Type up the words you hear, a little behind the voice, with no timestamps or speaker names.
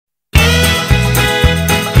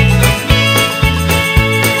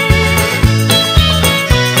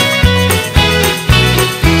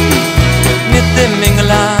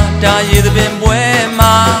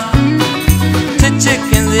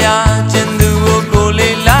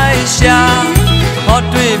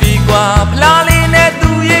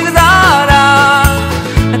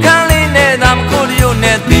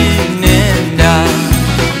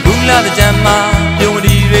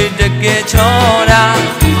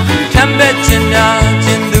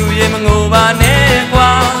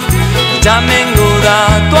Jaminguda,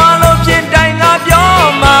 Tualo Pintainga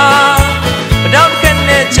Bioma, without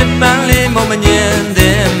Kenneth Chipanli Momanyan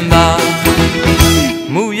Demba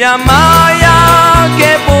Muyamaya,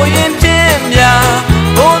 Kepoyin Timya,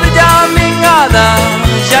 oh the Jamingada,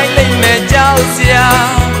 Shaili Mejausia,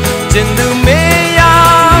 Jindu Meya,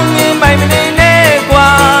 my Minegua,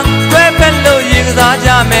 Wepelo Yiga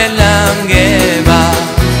Jamelangeva.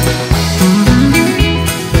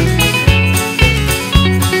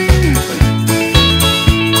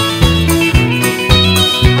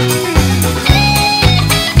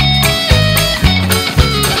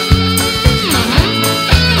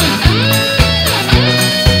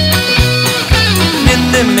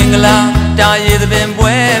 Mingla, Daya the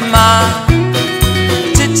Bembuema,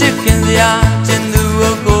 Chichikinzia, Jindu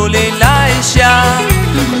Goli Laisha,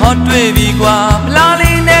 Hot Wavigua,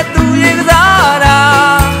 Lali Netu Yizara,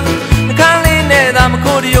 Kali Nedam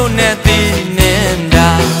Kodio Neti Nenda,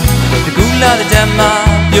 the Gula the Jama,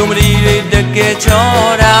 Yumri the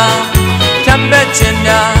Kechora,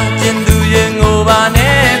 Tambachenda, Jindu Yengova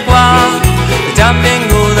Negua,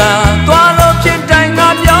 Jaminguda, Tualo Chintanga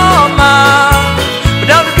Yoma.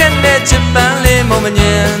 Chipanli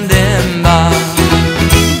Momanyan Demba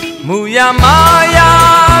Muyamaya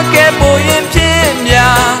Kepoyin Pimya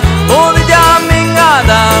Oh the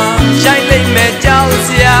Jamingada Shaili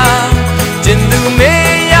Mejausia Jindu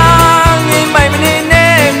Meya my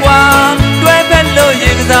Minegua Dwepelo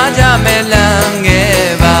Yiga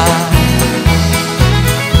Jamelangeva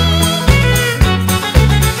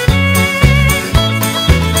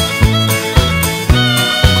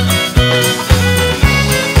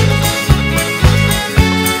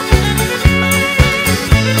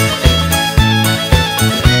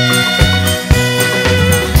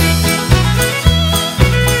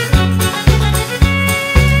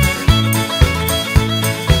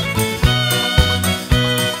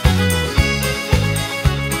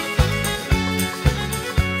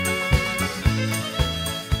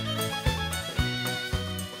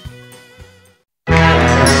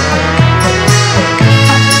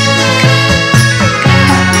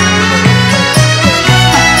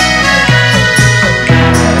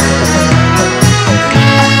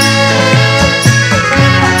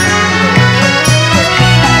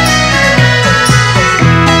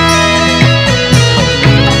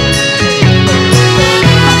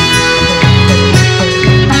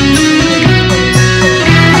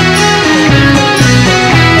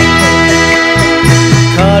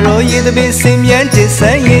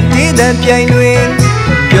Saying didn't piano,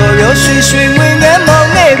 your swing wing and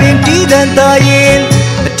mountain didn't die in.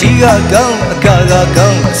 A tiga gum, a gaga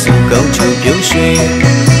gum, so go to your swing.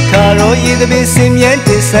 Caro, you the missing yet,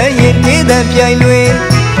 saying didn't piano,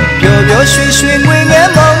 your swing wing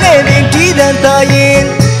and mountain didn't die in.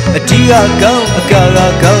 A tiga gum, a gaga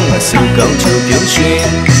gum, so go to your swing.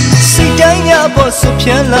 Sit down your boss of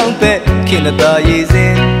piano, bet, kill a die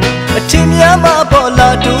in. A Timyama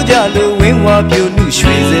Bola to Jalu, when what you do, she's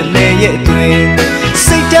a lay twin.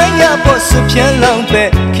 Sit down your boss of piano,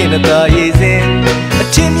 bet, Kinata is in. A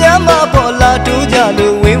Timyama Bola to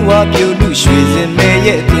Jalu, when what you do, she's a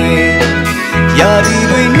lay twin. Yari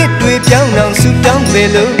doing it with young and sit down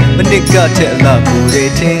below, but they got a la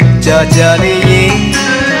purity, Jajari.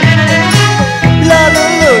 La la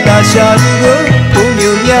la, Shalu,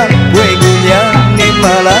 Punya, Wagunya,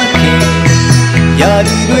 Nimalaki.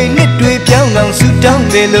 Yari doing it with young and sit down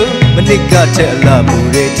below, but they got a la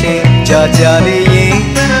purity, Jajari.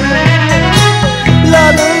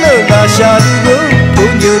 La la la, Shalu,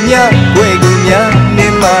 Punya, Wagunya,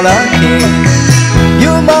 Nimalaki.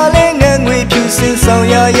 You maling and with you since so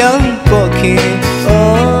young, walking.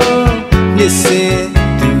 Oh, listen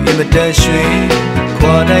to imitation,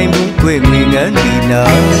 quite I move with me and be now.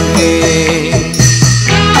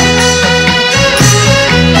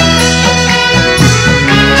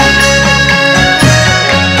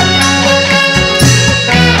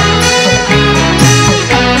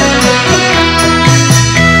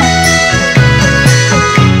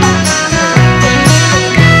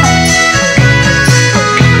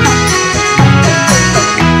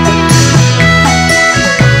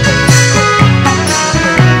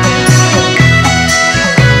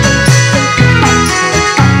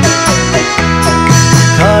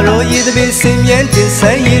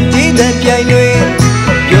 Saying didn't piano,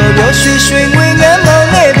 your swing wing and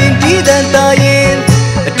mountain didn't die in.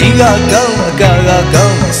 A tiga gum, a gaga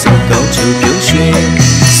gum, so go to your swing.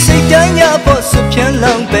 Sit down your boss of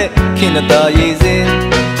piano, bet, Kinata is in.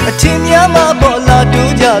 A Timyama Bola to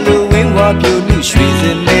Jalu, when what you do, she's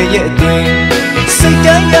in lay twin. Sit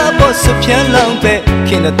down your boss of piano, bet,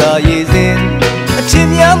 Kinata is in. A ချ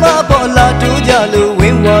င်းများမပေါ်လာတို့ကြလို့ဝ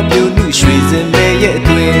င်းဝါပြိုလူရွှေစင်မဲရဲ့အ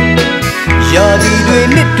တွင်ရာသီတွေ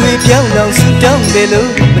နှစ်တွေပြောင်းလောင်ဆူတောင်းတယ်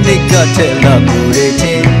လို့မနစ်ကထက်လာပူတဲ့ချ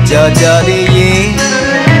င်းကြာကြာလေးရင်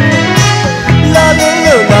လာ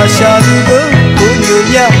လို့လာရှာသူကိုကိုညို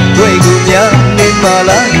မြဝဲကိုများနေမ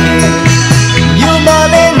လားမြို့မ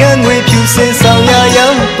လေးငန်းငွေဖြူစင်ဆောင်ရရော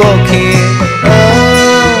က်ပေါ်ခင်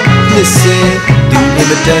listen ဒီအ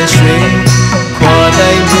မတန်ရွှင်ခွာ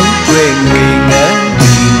တိုင်းဘူးွယ်ငွေငန်း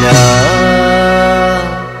ဒီနာ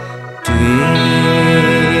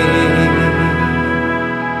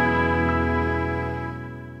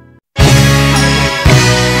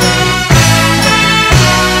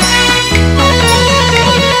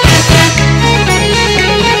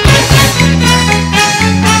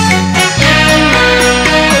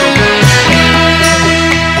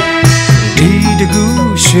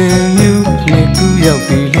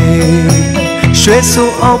ရွှေဆို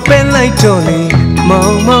အောင်ပဲလိုက်တော့လေမော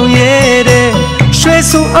င်မောင်ရဲ့တဲ့ရွှေ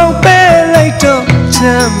ဆိုအောင်ပဲလိုက်တော့ချ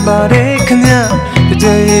မ်းပါတယ်ခမတ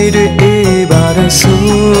ည်းတွေအေးပါတယ်ဆို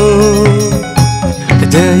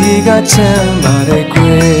တည်းကချမ်းပါတယ်ကွ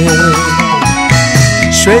ယ်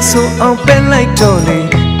ရွှေဆိုအောင်ပဲလိုက်တော့လေ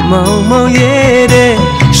မောင်မောင်ရဲ့တဲ့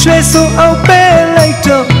ရွှေဆိုအောင်ပဲလိုက်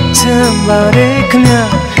တော့ချမ်းပါတယ်ခမ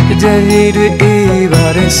တည်းတွေအေးပါ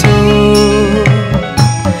တယ်ဆို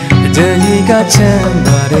တည်းကချမ်း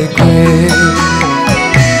ပါတယ်ခွေ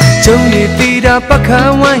ကျုံနေတီတာပခါ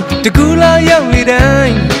ဝိုင်းတကူလာရောက်နေတို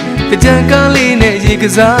င်းကြံကားလေးနဲ့ရေက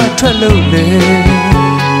စားထွက်လို့လေ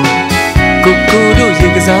ကိုကိုတို့ရေ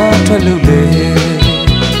ကစားထွက်လို့လေ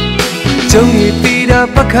ကျုံနေတီတာ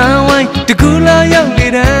ပခါဝိုင်းတကူလာရောက်နေ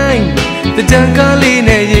တိုင်းကြံကားလေး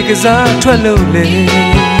နဲ့ရေကစားထွက်လို့လေ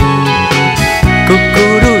ကို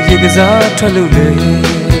ကိုတို့ရေကစားထွက်လို့လေ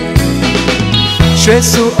ရွှေ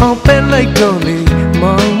ဆိုအောင်ပဲလိုက်တော့လေ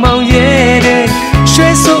မောင်မောင်ရဲ့တဲ့ရွှေ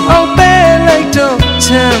ဆိုအောင်ပဲလိုက်တော့ချ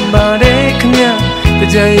မ်းပါတယ်ခမ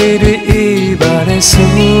ကြံရည်တွေအေးပါတယ်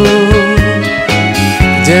ဆို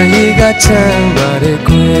ကြံရည်ကချမ်းပါတယ်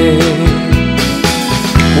ကွယ်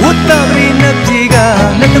ဝတ်တာရီနဲ့ပြေက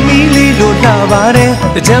နဲ့သမီးလေးတို့လာပါတယ်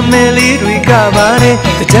ကြံမဲလေးတွေကပါတယ်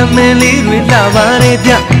ကြံမဲလေးတွေလာပါတယ်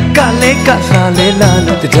ဗျကလဲကလာလဲလာ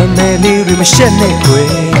လို့ကြံမဲလေးတွေမရှက်နဲ့ကွ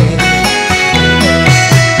ယ်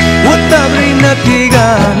ဝတ်တာရီနဲ့ပြေက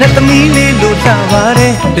နဲ့သမီးလေးတို့လာပါတ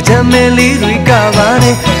ယ်ကြံမဲလေးတွေကပါတ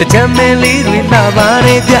ယ်ကြံမဲလေးတွေလာပါတ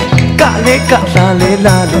ယ်ဗျကလဲကလာလဲ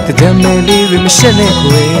လာလို့ကြံမဲလေးတွေမရှက်နဲ့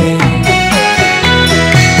ကွယ်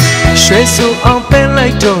ရွှေဆိုအောင်ပဲလို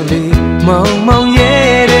က်တော့လေမောင်မောင်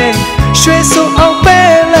ရဲ့တဲ့ရွှေဆိုအောင်ပဲ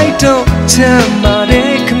လိုက်တော့ချမ်းပါတ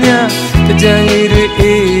ယ်ခမကြံရည်တွေ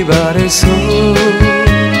အေးပါတယ်ဆို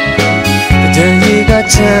ကြံရည်က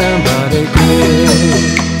ချမ်းပါတယ်ကွ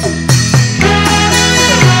ယ်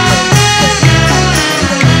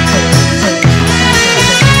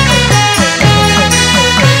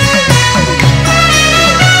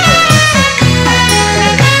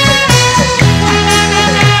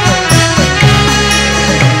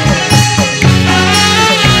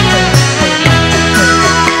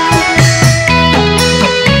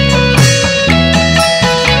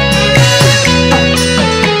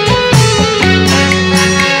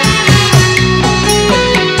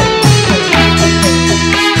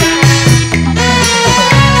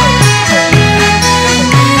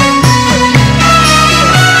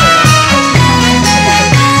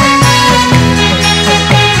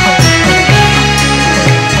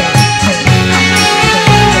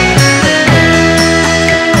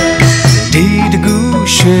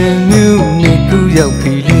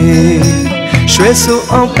ရွှေဆို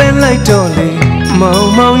အောင်ပဲလိုက်တော့လေမောင်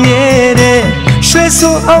မောင်ရဲ့တဲ့ရွှေ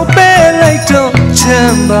ဆိုအောင်ပဲလိုက်တော့ချ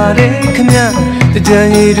မ်းပါတယ်ခမကြံ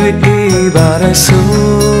ရည်တွေအေးပါတယ်ဆို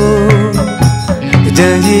ကြံ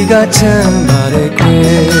ရည်ကချမ်းပါတယ်ကွ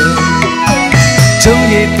ယ်ကျုံ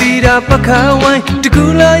ရည်တီတာပခါဝိုင်းတကူ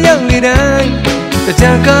လာရောက်နေတိုင်း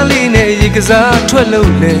ကြံကားလေးနဲ့ရေကစားထွက်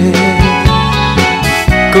လို့လေ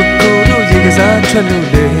ကိုကိုတို့ရေကစားထွက်လို့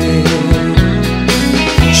လေ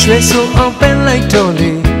ရွှေဆိုအောင်ပဲလိုက်တော့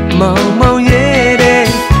လေမောင်မောင်ရဲ့တဲ့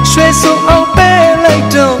ရွှေဆိုအောင်ပဲလိုက်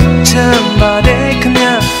တော့ချမ်းပါတယ်ခမ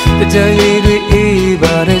ကြံရည်တွေအေး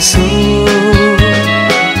ပါတယ်ဆို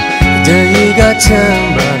ကြံရည်ကချမ်း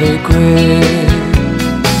ပါတယ်ကွယ်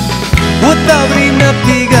ဝတ်တာရီနဲ့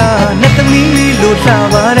ပြေကနဲ့သမီးလေးလို့လာ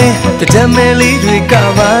ပါတယ်ကြံမဲလေးတွေက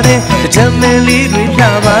ပါတယ်ကြံမဲလေးတွေ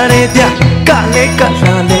လာပါတယ်ဗျကလဲက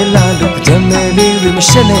လာလဲလာလို့ကြံမဲလေးတွေမ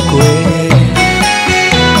ရှက်နဲ့ကွယ်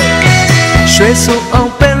ရွှေဆိုအော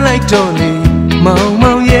င်ပဲလိုက်တော့လေမောင်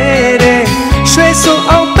မောင်ရဲ့တဲ့ရွှေဆို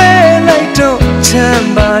အောင်ပဲလိုက်တော့ချမ်း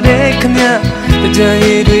ပါတယ်ခမကြံရ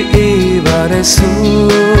ည်တွေအေးပါ တဲ့ဆိုတ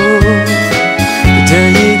ည်း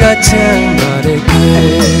ကြီးကချမ်းသာတဲ့ကွ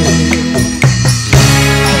ယ်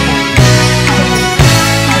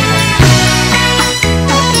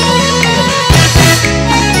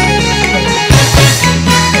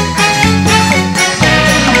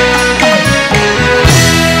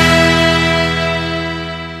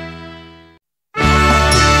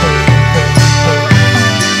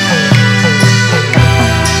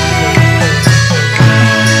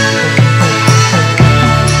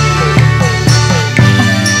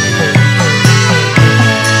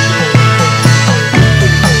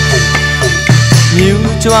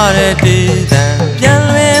ကြွတဲ့တေးတံပြန်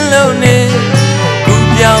လွင်လို့နေကူ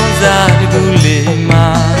ပြောင်းစားတကူလေးမှာ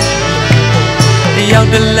တယောက်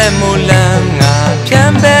တလက်မိုးလန်းငါဖြ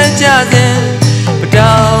န်းပဲကြစဉ်ပ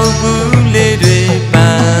တောက်ဘူးလေးတွေပ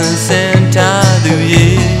န်းစင်ထားသူရေ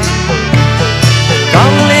ကော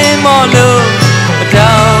င်းလေးမော်လို့ပ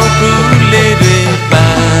တောက်ဘူးလေးတွေပ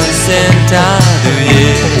န်းစင်ထားသူရေ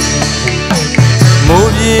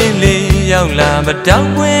မိုးပြေးလေးရောက်လာပတောက်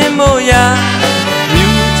ကွင်းမိုးရာ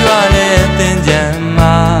ကြွတဲ့သင်္ကြန်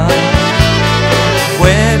မှာ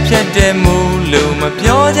ဝဲဖြတ်တဲ့မူလို့မ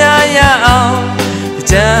ပြောကြရအောင်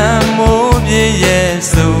ကြံမိုးပြည့်ရဲ့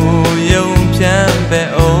ဆိုယုံဖြန်းပဲ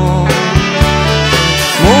အောင်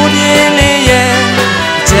မိုးပြင်းလေးရဲ့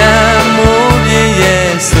ကြံမိုးပြည့်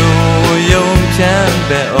ရဲ့ဆိုယုံဖြန်း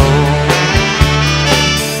ပဲအောင်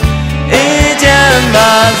အေးကြံ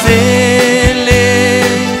ပါစေလေ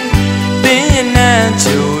သင်ရဲ့နှမ်း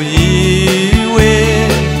ချို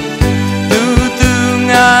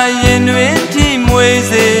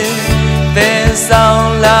ဆော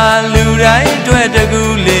င်လာလူတိုင်းတွေ့တကူ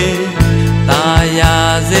လေးသာယာ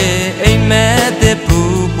စေအိမ်မဲတဲ့ပူ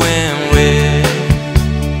ပွင့်ဝေ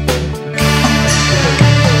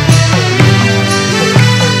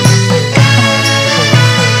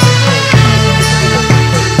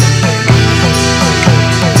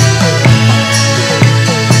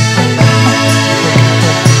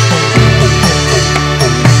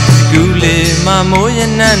ကူလေးမမိုးရ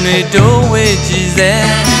နံ့တွေတိုးဝေးကြည်စေ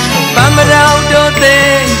ပန်းမတော်တို့သိ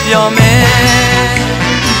ပြောမယ်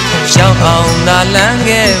ရှောင်းအောင်သာလမ်း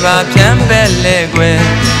ခဲ့ပါဖြန်းပဲလဲကွယ်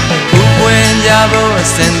ခုပွင့်ကြဖို့အ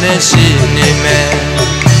စဉ်သက်ရှိနေမယ်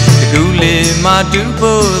တကူလေးမတူ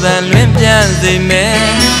ဖို့သံလွင်ပြန်စေမယ်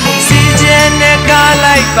စီကျဲနဲ့ကား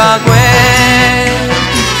လိုက်ပါကွယ်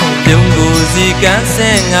ပြုံးကိုစီကန်းစ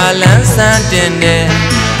င်ငါလန်းဆန်းတင်တယ်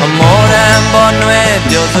အမော်ရန်ပေါ်နွယ်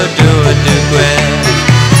ပြောစွတ်တို့အတူကွယ်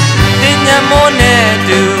ညမိုးနဲ့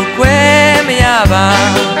တူခွဲမရပါ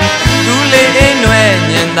သူလေးအိမ်ွယ်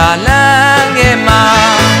ညင်သာလန်းငယ်မှာ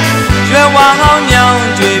ရွယ်ဝါဟောင်းညောင်း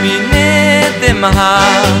ကြွေပြီးနေတဲ့မဟာ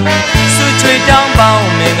စုချွေတောင်းပေါင်း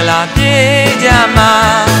မင်္ဂလာပြေကြမှာ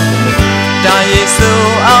တာယေစု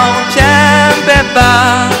အောင်ဖြန်းပဲပါ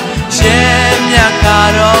ရှဲမြတ်က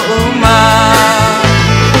တော့ဥမာ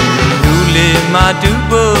သူလေးမတူ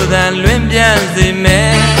ဖို့သံလွင်ပြန်စေမ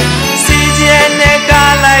ယ်နဲ့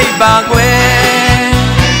ကားလိုက်ပါကွယ်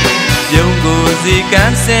ပြုံးကိုစီက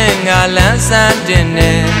န်းစင်ငါလန်းဆန်းတင်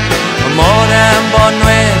နေအမော်ရန်ပေါ်နွ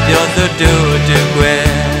ယ်ပြောစွတ်တို့တူကွ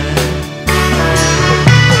ယ်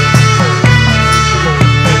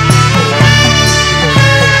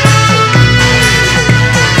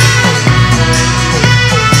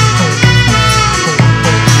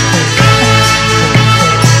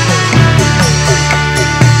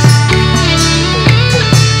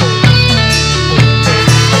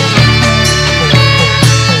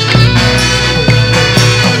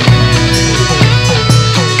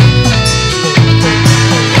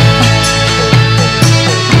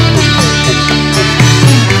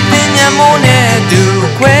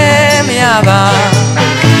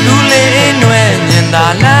လူလေးနွယ်ညင်သာ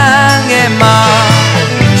လန်းငယ်မှာ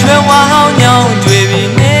ရွှေဝါဟောင်းညောင်းကြွေ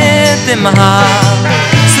ပြီးနေတဲ့မဟာ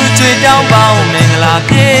စုချွေတောင်းပေါင်းမင်္ဂလာ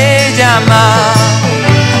ပြေကြမှာ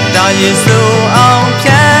တာယေစုအောင်ဖြ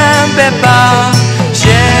န်းပဲပါ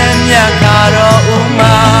ရှဲမြတ်ကတော့ဥ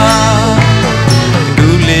မာလူ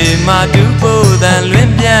လေးမတူဖို့သံလွင်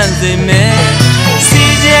ပြန်စေမယ်စီ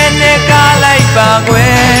ကျဲနဲ့ကားလိုက်ပါကွ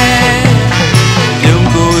ယ်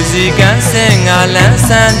စီကန်းစင်ငါလန်းဆ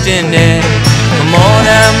န်းတင်တယ်အမော်ရ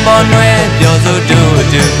န်ပေါ်နွယ်ပြောစွတ်တို့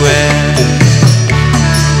တူကွယ်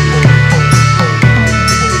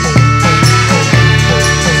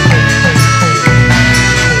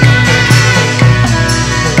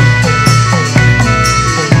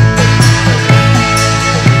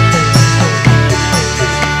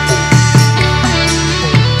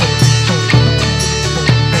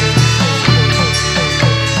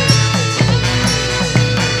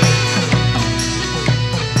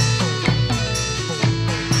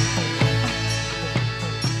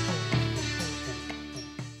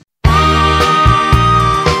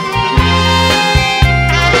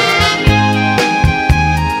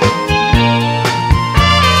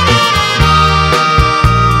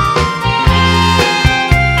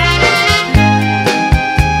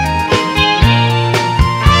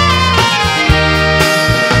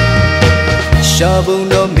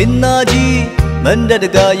Shabuno Minaji,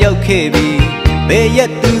 Mandadaga Yokebi,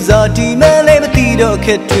 Bayatuza, Dimalematido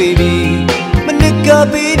Ketwebi, Manika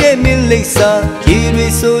Bide Milisa,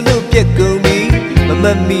 Kiri Solo Piacomi,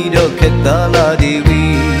 Mamamido Ketala Devi.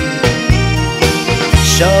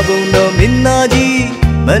 Shabuno Minaji,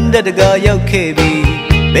 Mandadaga Yokebi,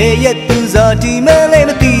 Bayatuza,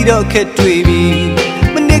 Dimalematido Ketwebi,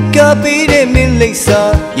 Manika Bide Milisa,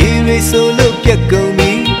 Kiri Solo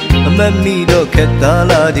Piacomi. Mamido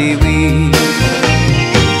Katala Devi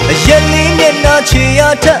Yelling and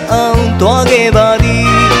Nachia Town, Dwage Badi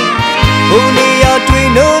Unia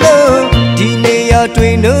Twino, Dinea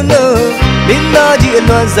Twino, Minaji and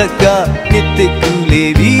Mazaka, Nitiku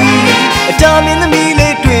Levi, a time in the Mile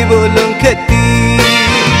Twibo Lunkati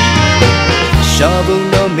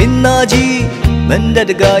Shabuno Minaji,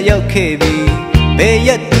 Mandadaga Yokebi,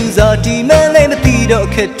 Bayatuzati, Malamatido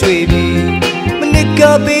Ketwebi.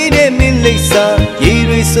 Nika bide milisa,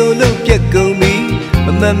 yiri solo piacomi,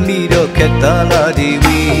 mamido katala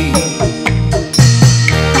devi.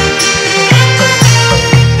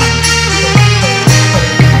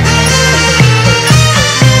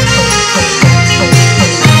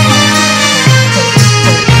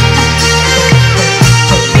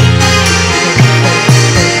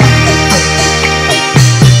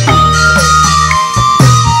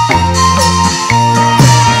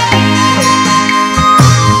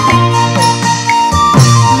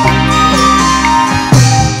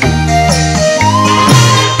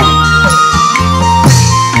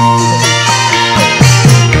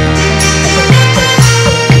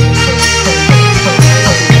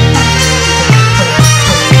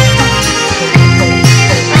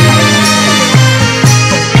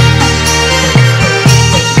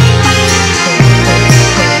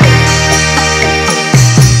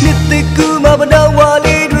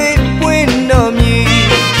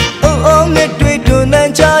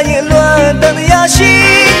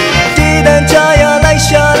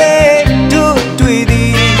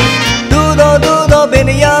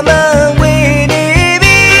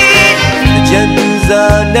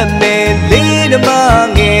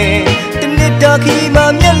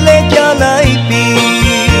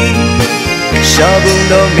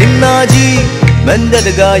 Shabuno Minaji,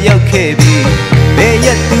 Mandadaga Yokebi,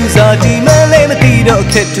 Bayatuza, Dimalamatido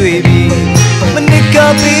Ketwebi, Manika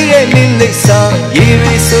Bide Milisa,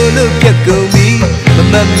 Yiri Solo Piacomi,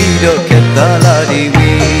 Mamido Katala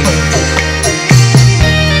Devi.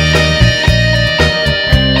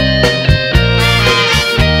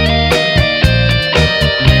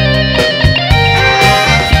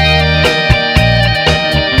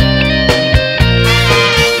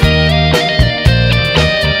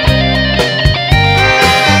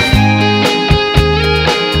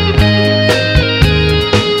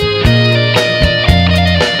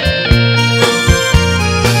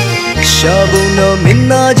 Shabuno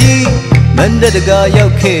Minaji, Mandadaga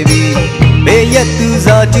Yokebi,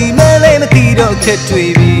 Bayatuza, Dimalamatido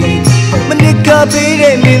Ketwebi, Manika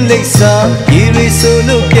Bide Milisa, Yiri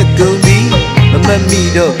Solo Piacomi,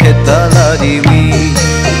 Mamido Katala Devi.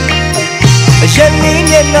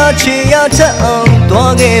 Yelling and Nachia Town,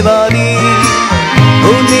 Dwage Badi,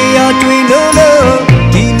 Unia Twino,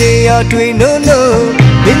 Dinea Twino,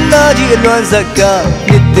 Minaji and Razaka,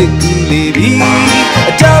 Nitiku Levi,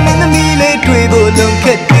 a time in the Mile Twibo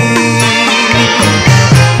Lunkati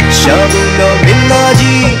Shabuno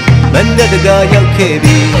Minaji, Mandadaga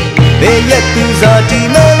Yokebi, Bayatuza,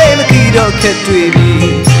 Dimalamatido Ketwebi,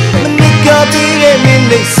 Manika Bide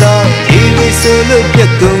Milisa, Yiri Solo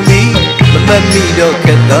Piacomi, Mamido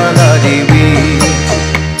Katala Devi.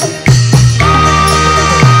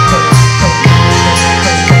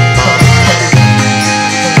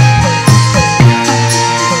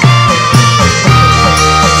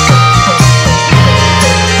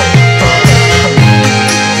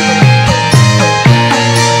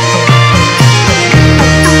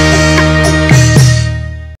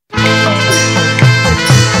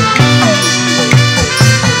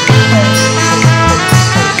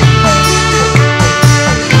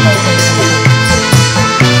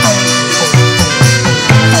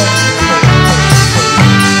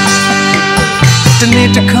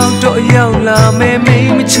 To come to Yola, me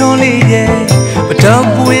choli ye. But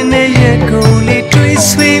don't win a yekoli to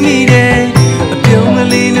swim me there. A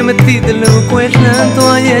pumali limity the look with land to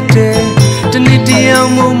a yete. The nitia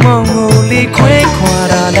mongoli quick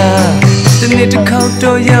quarala. The need to come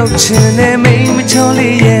to Yochin and me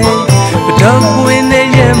choli ye. But don't win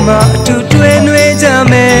a yema to twin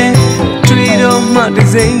wejame. Treat of my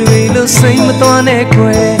design, we look same with one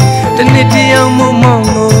equa. The nitia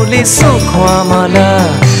mongoli so quamala.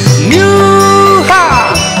 New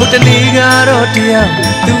ha! တနေ့ကတော့တရား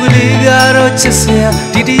သူကလေးကတော့ချစ်စရာ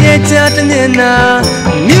ဒီတရဲ့ချတမျက်နှာ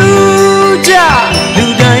မြူးကြလူ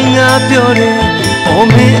တိုင်းငါပြောတယ်အော်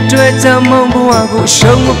မင်းအတွက်ကြောင့်မုံဘဝကို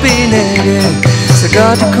ရှုံးမပေးနဲ့စ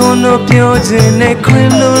ကားတခွန်းတော့ပြောခြင်းနဲ့ခွင်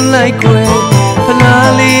လွန်လိုက်ခွဲဖ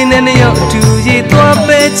လားလေးနဲ့နှစ်ယောက်တူရေးသွား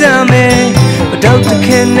ပဲကြမယ်မတော့တ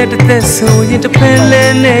ခဲနဲ့တသက်ဆိုရင်တစ်ဖက်လဲ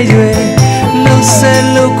နဲ့ရွယ်နှုတ်ဆက်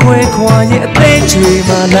လို့ခွဲခွာရင်အသေးချွေ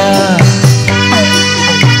ပါလား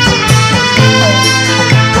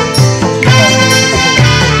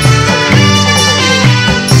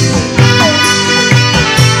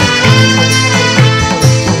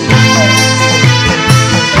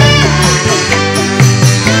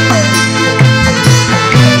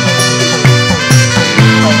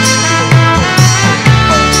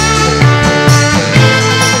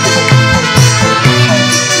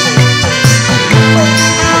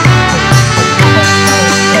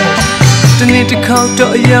တနေ့တစ်ခေါက်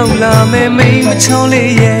တော့ရောက်လာမယ်မိမချော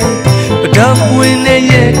လေးရဲ့ပတော့ဝင်တဲ့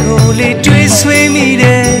ရဲ့ကိုလေးတွေးဆွေးမိတ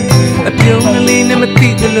ယ်အပြုံးကလေးနဲ့မသိ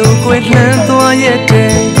သလိုကိုယ်လှမ်းသွားရဲ့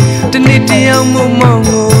တဲ့တနေ့တယောက်မို့မောင်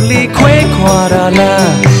ကိုလေးခွဲခွာတာ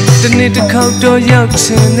လားတနေ့တစ်ခေါက်တော့ရောက်ချ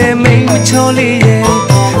င်တဲ့မိမချောလေးရဲ့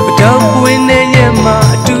ပတော့ဝင်တဲ့ရဲ့မှာ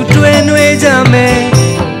အတူတွဲနှွေးကြမယ်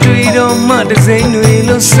တွေ့တော့မှတစိမ့်တွေ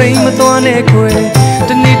လို့စိတ်မသွားနဲ့ခွဲတ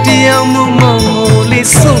နေ့တယောက်မို့မောင်ကိုလေး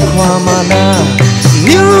စွန့်ခွာမှာလား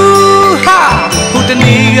မြူဟာဟိုတ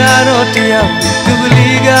နေ့ကတော့တရားသူက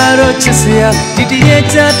လေးကတော့ချစ်စရာဒီတရဲ့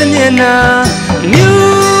ချတမျက်နှာမြူ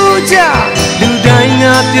ကြလူတိုင်း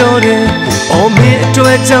ငါပြောတယ်အော်မင်းအတွ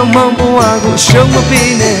က်ကြောင့်မောင်ဘဝကိုရှုံးမ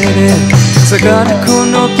ပေးနဲ့စကားတခွန်း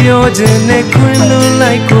တော့ပြောခြင်းနဲ့ခွင်လွန်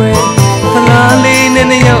လိုက်ခွဲဖလားလေးနဲ့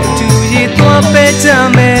နှစ်ယောက်တူရေးသွားပဲကြ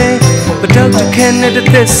မယ်ပတော့တခဲနဲ့တစ်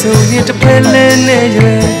သက်ဆိုရင်တစ်ဖက်လဲနဲ့ရွ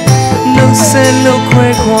ယ်နှုတ်ဆက်လို့ခွဲ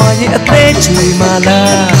ခွာရင်အသေးချွေမှာ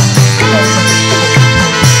လား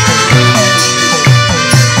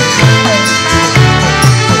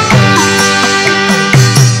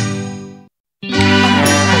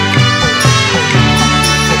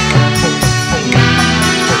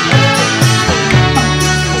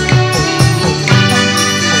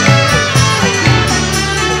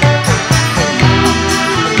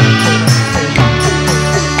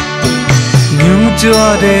ကြွ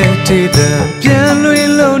တဲ့ဒေသပြန်လွင်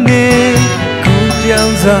လုံးနေကိုပြော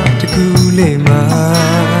င်းစားတကူလေးမှာ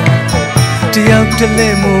တယောက်တလဲ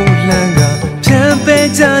မို့လှမ်းကဖြန်ပဲ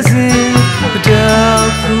ကြစဉ်တော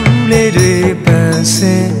က်ဖူးလေးတွေပန်းစ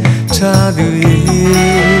င်ထားသူ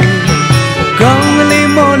ရဲ့ကောင်းကလေး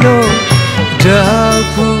မို့လို့တောက်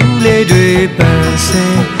ဖူးလေးတွေပန်းစ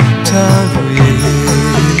င်ထားသူရဲ့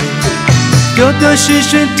ပျော်ပျော်ရွှင်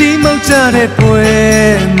ရွှင်တီးမောက်ကြတဲ့ပွဲ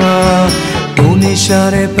မှာဘုံနေရှာ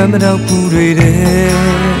တဲ့ပန်းမတော့ပူတွေတဲ့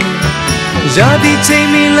ရာသီချိန်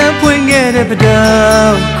မီလမ်းပွင့်ခဲ့တဲ့ပတော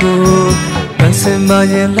က်ကိုပန်းစင်မ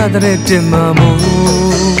ရဲ့လှတဲ့တင်မမို့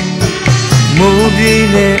မိုးပြေး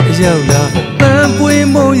နဲ့အရောက်လာပန်းပွင့်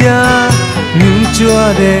မို့ရာမြူးကြွ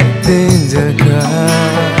တဲ့သင်္ကြန်က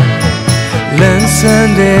လမ်းဆ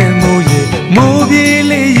န်းတဲ့မိုးရဲ့မိုးပြေး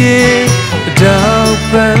လေးရဲ့ပတောက်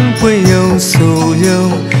ပန်းပွင့်ယုံဆိုယုံ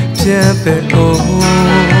ပြန်ပဲအောင်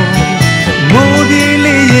မိုးပြေး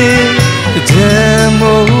လေးရဲ့ကြမ်း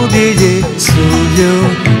မိုးပြေးရဲ့ဆိုယုံ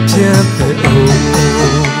ပြန်ပဲအော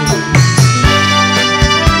င်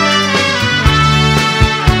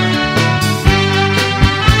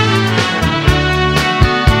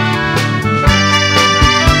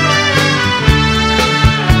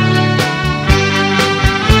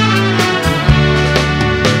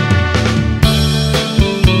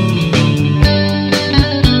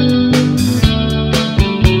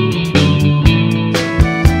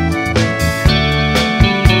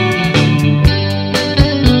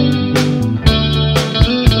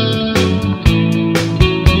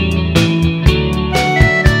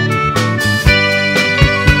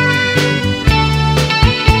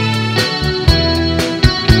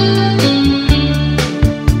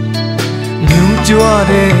ကြွ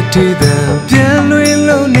တဲ့ဒေသပြန်လွင်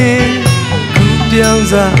လုံးနေကူပြောင်း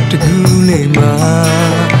စားတကူလေးမှာ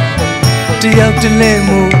တယောက်တလဲ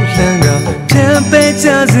မို့လှမ်းကပြန်ပဲကြ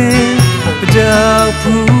စဉ်ပတောက်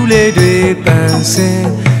ဖူးလေးတွေပန်းစင်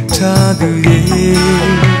ထားသူရဲ့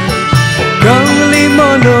ကောင်းကလေး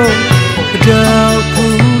မို့လို့ပတောက်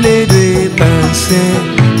ဖူးလေးတွေပန်းစင်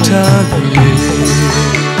ထားသူရဲ့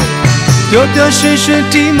ပျော်ပျော်ရွှင်ရွှင်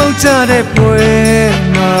တီးမောက်ကြတဲ့ပွဲ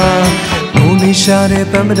မှာနေရှာတဲ့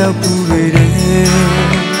ပန်းမတော့ပူတွေတဲ့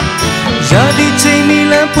ရာသီချိန်မီ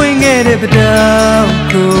လမ်းပွင့်ခဲ့တဲ့ပတောက်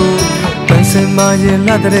ကိုပန်းစင်မရဲ့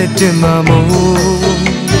လှတဲ့တင်မမို့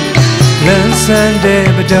လန်းဆန်းတဲ့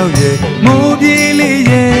ပတောက်ရဲ့မိုးပြေးလေး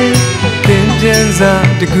ရဲ့ပင်ပြန်စား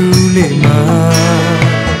တကူလေးမှာ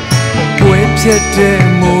ပွဲဖြတ်တဲ့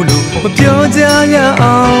မိုးလို့မပြောကြရ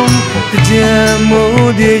အောင်ကြံ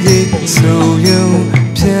မိုးပြေးရဲ့ဆိုရုံ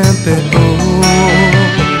ဖြန့်ပဲ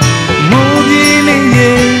မိုးပြေးလေး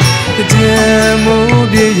ရဲ့ကြံမိုး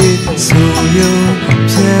ပြေးရဲ့ဆိုရုံ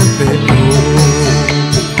ဖြန့်ပဲ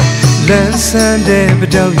လန်းဆန်းတဲ့ပ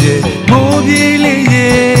တောက်ရဲ့မိုးပြေးလေး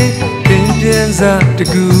ရဲ့ပင်ပြန်စားတ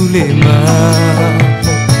ကူလေးမှာ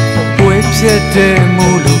ပွဲဖြတ်တဲ့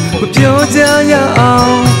မိုးလို့မပြောကြရအော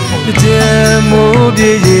င်ကြံမိုး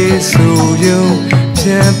ပြေးရဲ့ဆိုရုံဖြ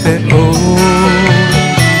န့်ပဲ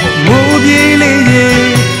မိုးပြေးလေးရဲ့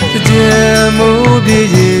ကြံမိုးပြေး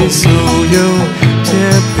ရဲ့ဆိုရုံဖြ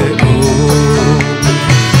န့်ပဲ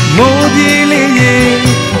မိုးပြေးလေးရဲ့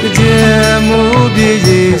ကြံမိုးပြေး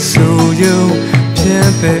ရဲ့ဆိုရုံဖြ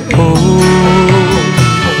န့်ပဲ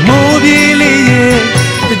မိုးပြေးလေးရဲ့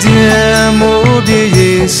ကြံမိုးပြေး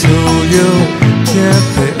ရဲ့ဆိုရုံဖြန့်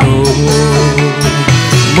ပဲ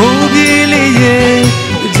မိုးပြေးလေးရဲ့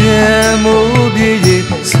ကြံမိုးပြေး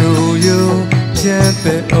ရဲ့ဆိုရုံဖြန့်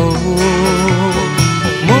ပဲ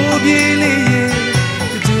မိုးပြေးလေးရဲ့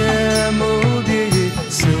ကြံမိုးပြေးရဲ့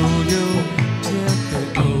ဆိုရုံဖြန့်ပဲ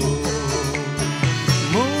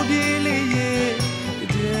မိုးပြေးလေးရဲ့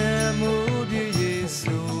ကြံမိုးပြေးရဲ့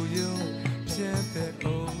ဆိုရုံဖြန့်ပဲ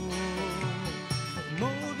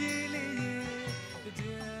မိုးပြေးလေးရဲ့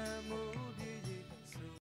ကြံမိုးပြေးရဲ့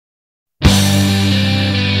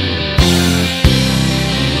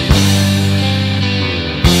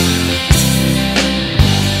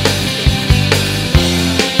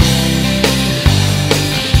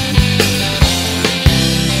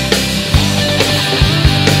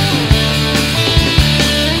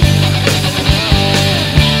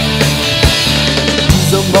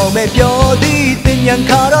မောင်မဲ့ပြောသည်တင်ញံ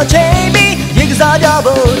ခါတော့ချိန်ပြီးရေကစားကြ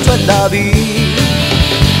ဖို့ထွက်လာပြီ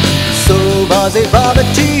ဆိုပါစေဘာမ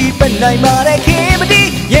တီးပနိုင်ပါတဲ့ခင်မတီး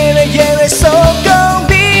ရေရဲဆိုကုန်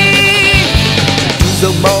ပြီ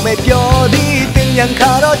စုံမောင်မဲ့ပြောသည်တင်ញံ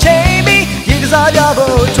ခါတော့ချိန်ပြီးရေကစားကြ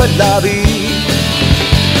ဖို့ထွက်လာပြီ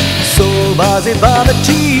ဆိုပါစေဘာမ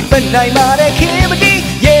တီးပနိုင်ပါတဲ့ခင်မတီး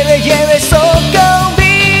ရေရဲဆိုကုန်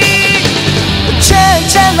ပြီချ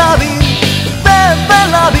မ်းလာပြီပ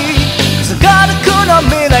န်းလာပြီစကားတခုတော့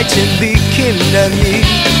မေးလိုက်ချင်သည်ခင်နာမည်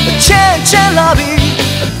ချမ်းလာပြီ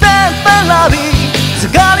ပန်းလာပြီစ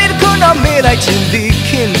ကားလေးတခုတော့မေးလိုက်ချင်သည်ခ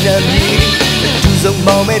င်နာမည်သူစုံ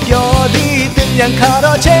မောင်မဲ့ပြောသည်တင်ញံခါ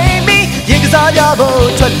တော့ချိန်ပြီးရေကစားကြဖို့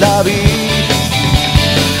ထွက်လာပြီ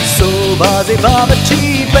ဆိုပါစေဘာမချီ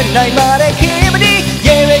ပနိုင်ပါတဲ့ခင်မတီး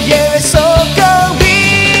ရဲဆိုကုန်ပြီ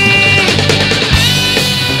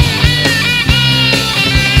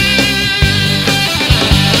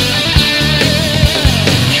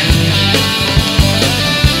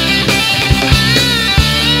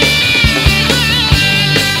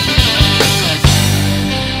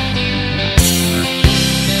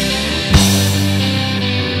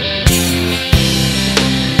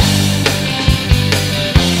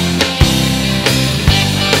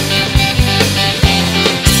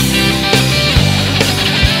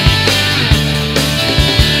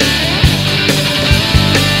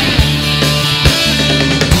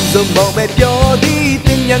စုံမောင်မဲ့ပြောသည်တ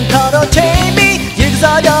င်ញံခါတော့ချိန်ပြီးရေက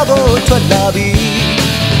စားကြဖို့ထွက်လာပြီ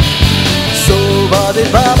ဆိုပါစေ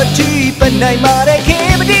ဘာမတီးပနိုင်ပါတဲ့ခ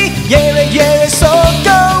င်မတီးရဲဆို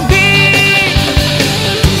ကုန်ပြီ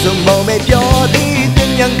စုံမောင်မဲ့ပြောသည်တ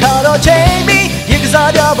င်ញံခါတော့ချိန်ပြီးရေက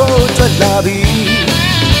စားကြဖို့ထွက်လာပြီ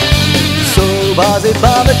ဆိုပါစေ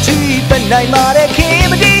ဘာမတီးပနိုင်ပါတဲ့ခင်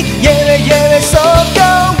မတီးရဲဆို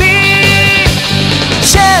ကုန်ပြီ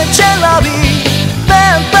ချမ်းလာပြီ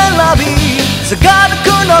ပန်းလာပြီစကားတ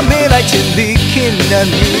ခုတော့မေးလိုက်ချင်သည်ခင်နာ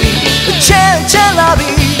မည်ချမ်းလာ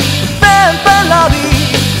ပြီပန်းလာပြီ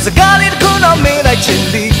စကားလေးတခုတော့မေးလိုက်ချင်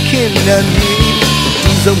သည်ခင်နာမည်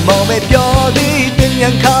သူစုံမောင်မဲ့ပြောသည်တင်ញံ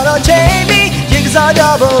ခါတော့ချိန်ပြီးရေကစားကြ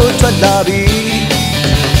ဖို့ထွက်လာပြီ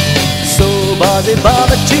ဆိုပါစေဘာ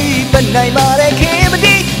မတီးပနိုင်ပါတဲ့ခင်မ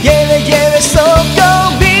တီးရဲဆိုကု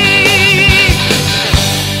န်ပြီ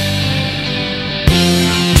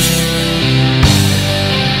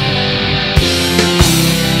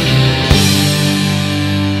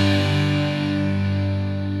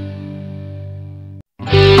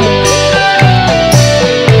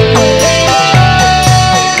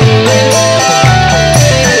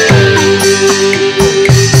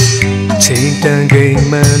တန်ကိမ်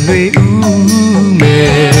မှန်တွေဥ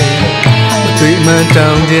မဲ့မသွေးမှန်တော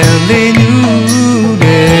င်ပြန်လေးညူ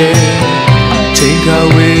တဲ့ချိန်ခါ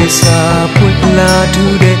ဝေးစာပွင့်လာထူ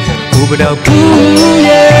တဲ့ဘုပတော်ပူ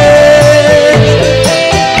ရဲ့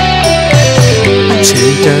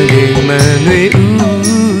tang game man we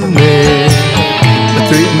me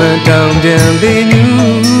three man down down they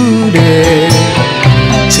knew day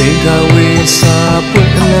take away sa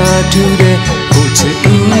put la to the put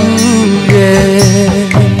yeah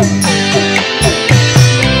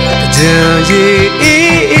down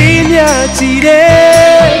ye nya chi de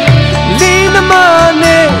li na ma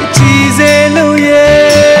ne chi se lo ye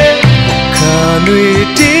kha nui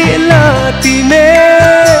ti la ti me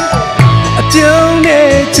a pyong ne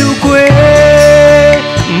chu kwe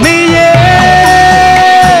me ye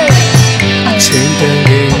chain tang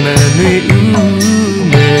ge man nui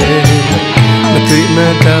me ma tui ma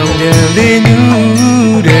down down le nu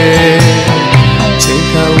de chain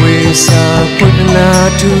ka we sa put la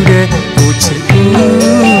to the put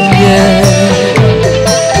yeah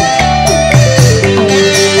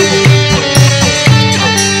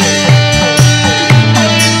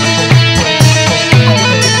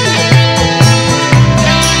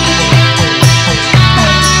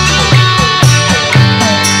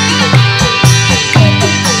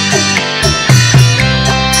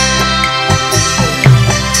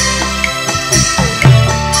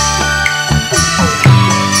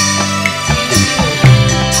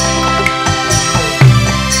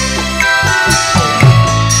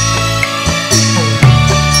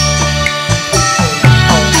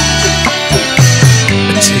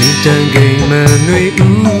tang game man we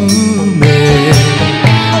me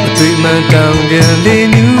three man down down they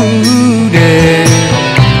knew day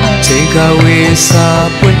take away sa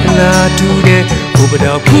put la to the over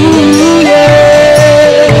the pool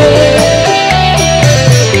yeah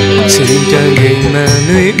tang game man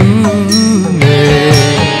we me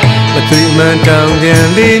three man down down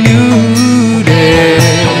they knew day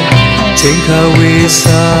take away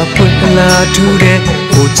sa put la to the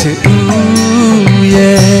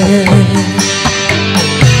yeah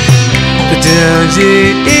the danger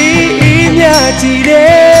nya chi de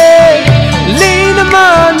li na ma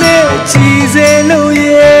ne chi se lo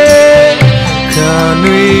ye kha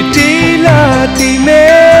nui ti la ti me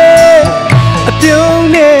a pyong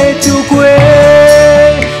ne chu kwe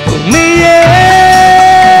me ye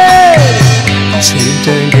chi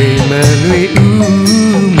tang ge ma nui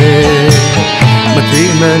me ma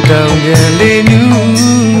three man down yan le nu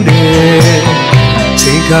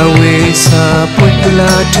take away sa put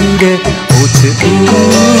la to the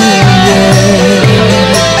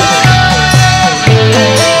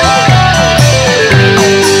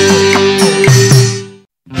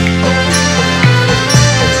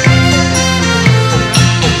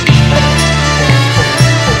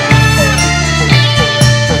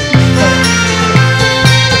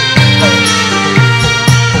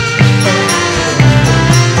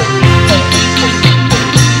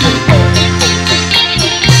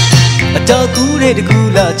the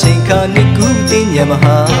gula chinka ni gu tin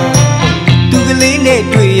yamaha tu gale ne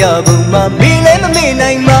twi ya bu ma me le ma me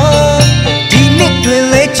nai ma di nit twin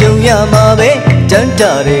le chung ya ma be tan ta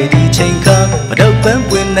de di chinka ma dau pan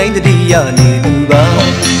pwin nai de di ya ni du ba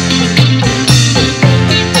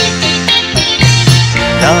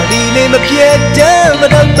na di le ma phiet tan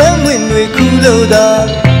ma dau pan win nui khu lo da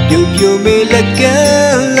pyu pyu me la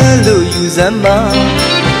kan la lo yu zam ma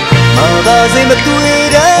ma ba sai ma twi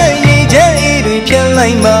dai ye janပြန်လို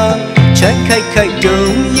က်မှာချမ်းခိုက်ခိုက်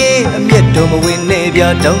တုံးရဲ့အမျက်တော်မဝင်နေပြ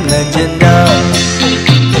တောင်းလန့်ကျင်တာ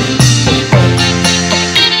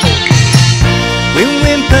ဝင်းဝ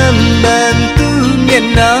င်းပန်းပန်းသူမျက်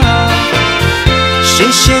နှာရှ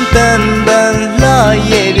င်းရှင်းတန်တန်လာ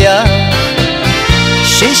ရဲ့ဗျာ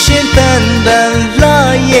ရှင်းရှင်းတန်တန်လာ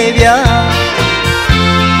ရဲ့ဗျာ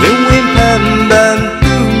ဝင်းဝင်းပန်းပန်း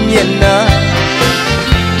သူမျက်နှာ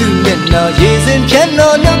ရေစင်ဖြတ်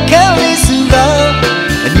တော်နှုတ်ခမ်းလေးစုက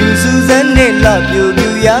အညူစုစမ်းနဲ့လှပြူပြူ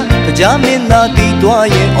ရာတရားမင်းသားတီးသွား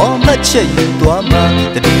ရင်အော်မှတ်ချက်ယူသွားမှာ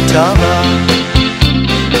တတိထားမှာ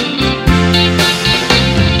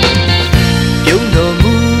ပြုံးတော်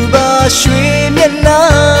မူပါရွှေမျက်နှာ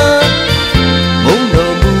မုံ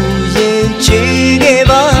တော်မူရင်ချေခဲ့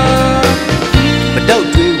ပါမတောက်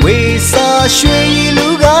တွေဝေစာရွှေလူ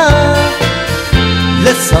ကလ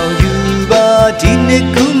က်ဆောင်ယူပါဒီနှစ်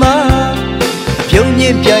ကူမှာပြုံးည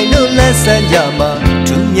င်ပြိုင်လို့လန်းဆန်းကြမှာ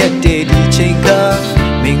ထူးမြတ်တဲ့ဒီချိန်ခါ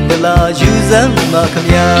မင်္ဂလာယူစမ်းမှာခမ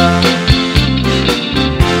ညာ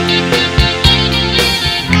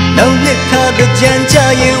နောက်နှစ်ခါတကြံကြ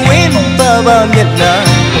ရင်ဝင်းပါပါမျက်နှာ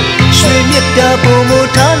ရွှေမြတ်တာပုံမ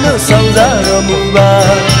ထားလို့ဆောင်စားတော်မူပါ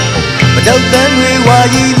မတောက်တန်းတွေဝါ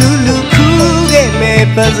ကြီးလူလူခူးခဲ့မဲ့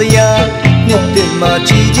ပန်းစရာမြတ်တင်မှာ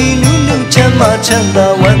ကြည်ကြည်နူးနူးချမ်းသာချမ်းသာ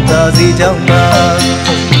ဝမ်းသာစေကြောင်းပါ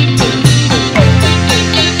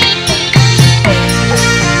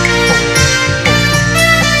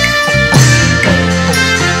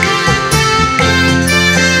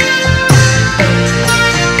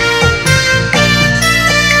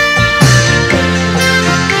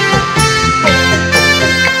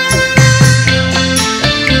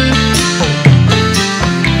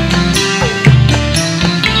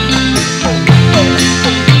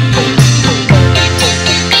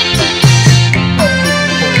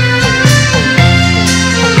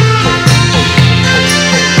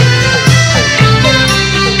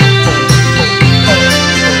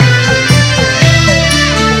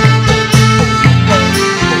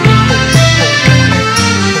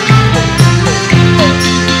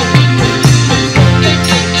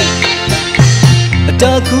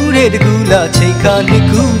တာကူတဲ့တကူလာချိန်ခါနှစ်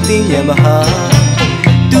ခုသိဉာဏ်မဟာ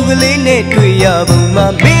သူကလေးနဲ့တွေ့ရပုံမှာ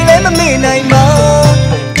မေးလည်းမမေ့နိုင်ပါ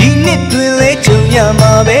ဒီနှစ်တွင်လဲကြုံရ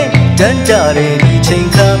မှာပဲတန်းကြတဲ့ဒီချိန်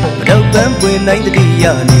ခါမတော့ပန်းပွင့်နိုင်တတိယ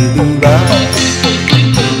နေသူပါ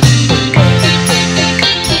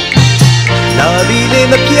လာပြီးလေ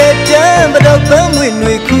မပြတ်တမ်းမတော့ပန်းဝင်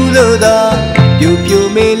တွေခုလို့သာပြူပြူ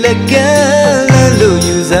မေးလက်ကမ်းလန်းလို့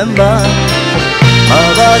ယူစမ်းပါမှာ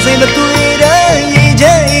ပါစေမတွေ့တဲ့ရေချ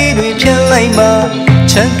မ်းအေးတွေဖြန်းလိုက်မှာ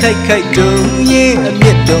ချမ်းခိုက်ခိုက်တုံရင်အမြ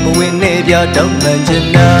တ်တော်မဝင်နဲ့ပြတောင်းပန်ချင်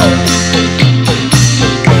တာ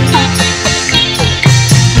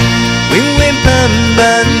ဝင်းဝင်းပန်းပ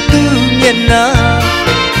န်းသူမျက်နှာ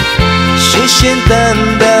ရှင်းရှင်းတန်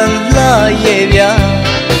တန်လာရဲ့ဗျာ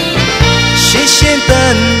ရှင်းရှင်းတ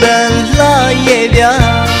န်တန်လာရဲ့ဗျာ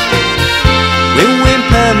ဝင်းဝင်း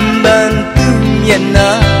ပန်းပန်းသူမျက်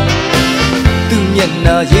နှာမျက်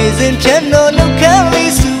နှာရေစင်ဖြတ်လို့နှုတ်ခမ်း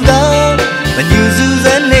လေးစုတာမညူစုစ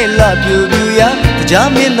မ်းနဲ့လာပြူပြူရတရား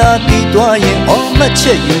မင်းသားတီးသွားရင်အော်မှတ်ချ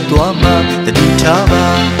က်ယူသွားမှတတိထားပါ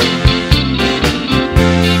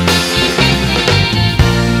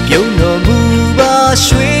ပြုံးတော်မူပါ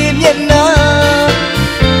ရွှေမျက်နှာ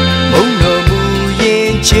ဘုံတော်မူရ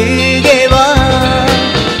င်ချေခဲ့ပါ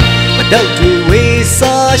မတောက်တွေဝေ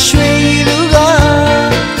စာရွှေလူက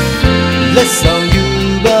လက်ဆောင်ယူ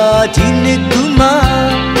ပါဒီနှစ်ကူမ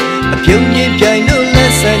အပြုံးကြီးပြိုင်လို့လ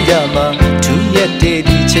က်ဆန်းကြမှာထူးမြတ်တဲ့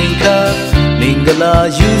ဒီချိန်ခါမင်္ဂလာ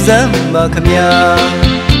ယူစမ်းပါခမညာ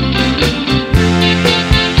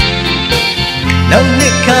နောက်နှ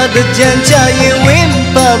စ်ခါတကြံကြရင်ဝင်း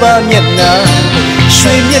ပါပါမျက်နှာ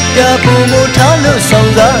ရွှေမြတ်တာပုံမထားလို့ဆော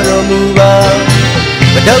င်စားတော်မူပါ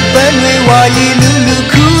မတော့ပန်းတွေဝါရီလူလူ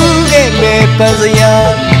ခူးခဲ့မဲ့ပန်းစရာ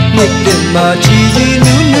မြစ်တင်မှာကြည်ကြည်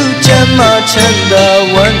နူးနူးချမ်းသာချမ်းသာ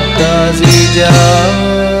ဝမ်းသာစေကြောင်း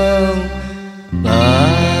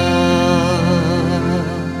ပါ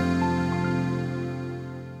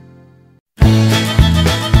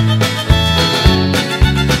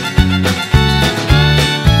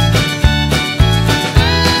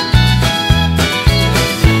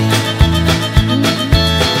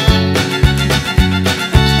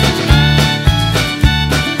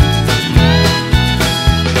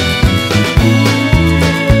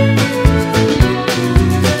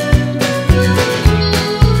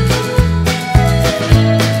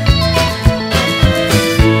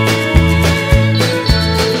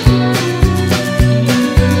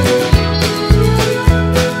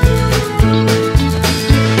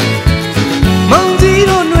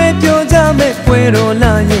တော်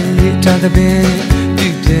လာရဲ့ထားတဲ့ပင်ဒီ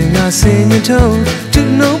ပြင်ကစင်ညထုံးသူ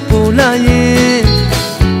နှုတ်ပူလာရဲ့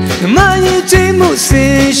မရဲ့ချိန်မှုစ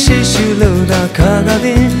င်ရှိရှိလို့သာခါကပ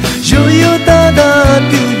င်ရိုးရိုးသားသား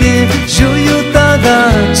ပြူပြင်းရိုးရိုးသား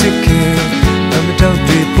သားချစ်ခင်မတော့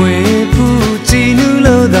တွေပွေဖူးကြည်နူး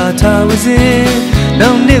လို့သာထားဝစေ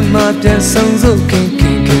နောက်နှစ်မှပြန်ဆောင်စုပ်ခင်ခ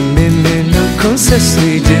င်ခင်မင်းမင်းနှုတ်ခွန်းဆက်စေ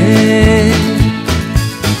တဲ့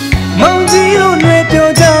မောင်ကြီးတို့တွေပြော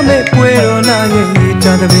ကြမဲ့ပွဲတော်လာရဲ့ကြ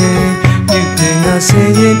တဲ့ပင်ပြုတင်ကဆ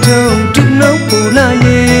င်းရင်ထုံးသူနှုတ်ပူလာ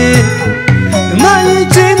ရဲ့မရဲ့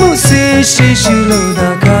ချိန်မှုစင်ရှိရှိလို့သာ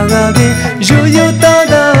ခါကပင်ရိုးရိုးသား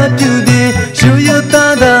သားပြူပြင်းရိုးရိုး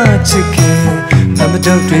သားသားချစ်ခင်မ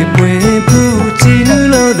တော့တွေပွဲဖူးကြည်နူး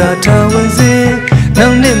လို့သာထားဝင်စေနော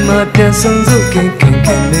က်နှစ်မှပြန်ဆောင်စုပ်ခင်ခင်ခ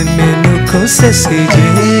င်မင်းမင်းတို့ခုံးဆက်စေခြ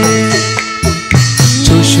င်း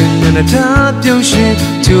ရှင်နတာပြုံးရှင်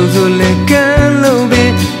ကျိုးဆိုလက်ကမ်းလို့ပ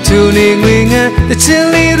င်ကျိုးနေငွေငန်းတချင်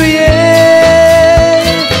လေးတွေ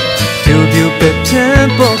ရဲ့ပြူပြူပဲဖြန်း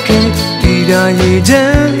ပေါ်ခင်ဒီရာရေချ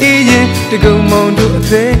မ်းအေးရင်တကုံမောင်တို့အ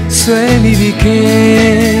သေးဆွဲနေပြီခ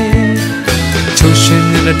င်ကျိုးရှင်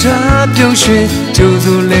နတာပြုံးရှင်ကျိုး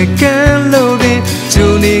ဆိုလက်ကမ်းလို့ပင်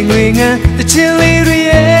ကျိုးနေငွေငန်းတချင်လေးတွေ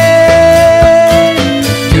ရဲ့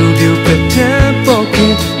ပြူပြူပဲဖြန်းပေါ်ခ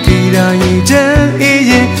င်ဒီရာရေချမ်းအေး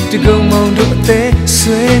ရင်တကုံမောင်တို့အသေး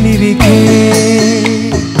ဆွဲနေပြီခ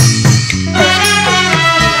င်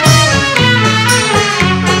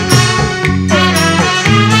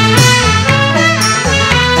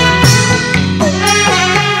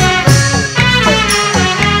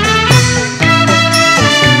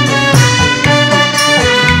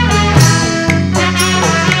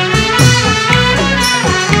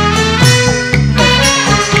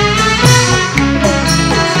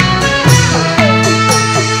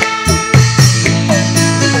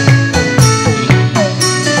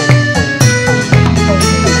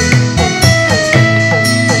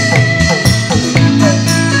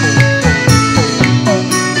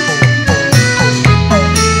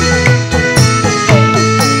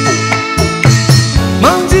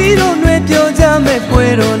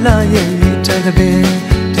ထ the bed,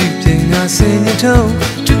 deep in a singing tone,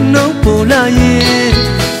 to no polar ye.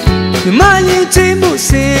 My table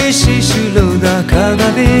says she should load the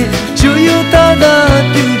cagabe, show you tada,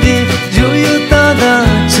 beauty, show you tada,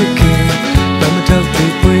 chicken. I'm a top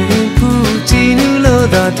people, Putin, load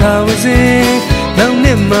that I was in. Now,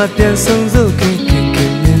 never been so okay,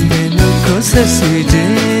 kicking no process.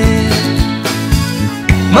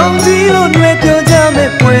 Mountain on where your jam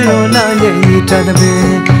at Puero, now you tada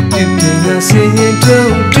bed, deep in a singing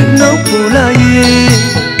tone, to no polar ye.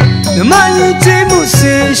 My table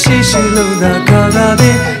says she should load the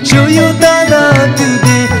cagabe, show you tada,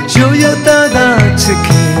 beauty, show you tada,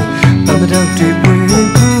 chicken. I'm a top people,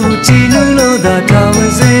 Putin, load that I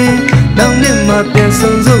was in. Now, never been so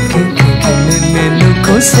okay. No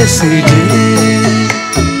concession.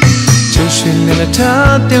 Joshing in a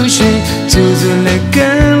top, Joshing, choosing like a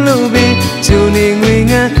lobby, tuning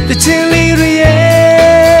winger, the chilly real.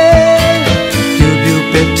 You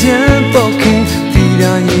bet poking, feed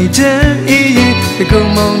on ye jam, the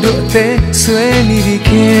commando, the sway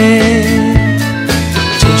can.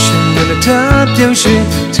 Joshing in a top, Joshing,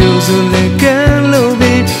 choosing like a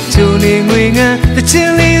lobby, tuning winger, the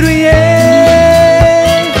chilly real.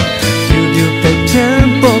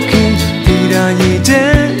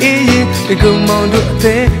 The commando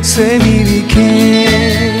te sway me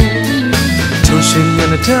can. Joshing on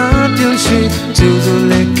the top, Joshing, choose a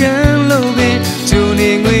leg and lobby,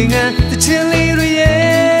 tuning winger, the chilly real.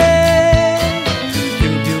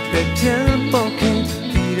 You bet your pocket,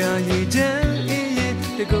 Pira Yija,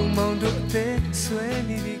 the commando te sway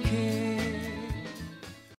me can.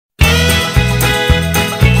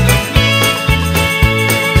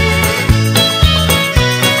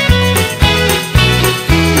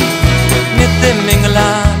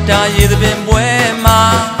 Da ye the been buema,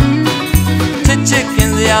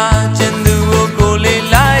 chickens ya, Jendu go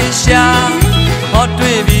laisha, hot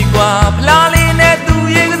baby qua, Plali net to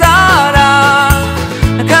Yexara,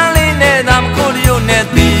 a canly net, I'm called you net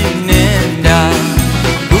the Nenda,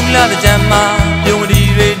 Bula the Jama, Yodi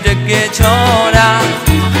read the get chora,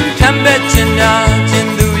 Tambechina,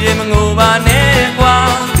 Jendu Yemanova Negua,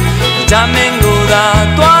 Jamingoda,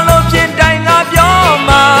 Twalo Pinting up your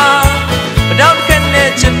ma.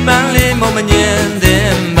 Chipali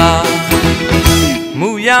Momanyendemba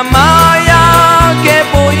Muya Maya,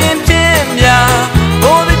 Kepoyin Jimya, O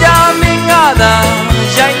the Jamingada,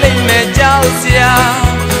 Jaile Mejalsia,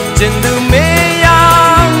 Jindu Meya,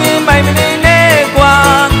 by Minegua,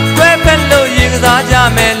 Wependo Yiga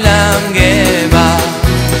Jamelam Geva.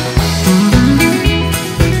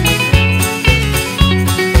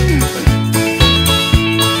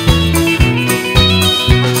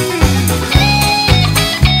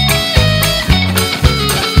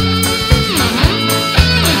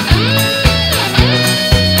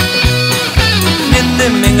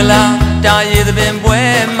 Da ye the been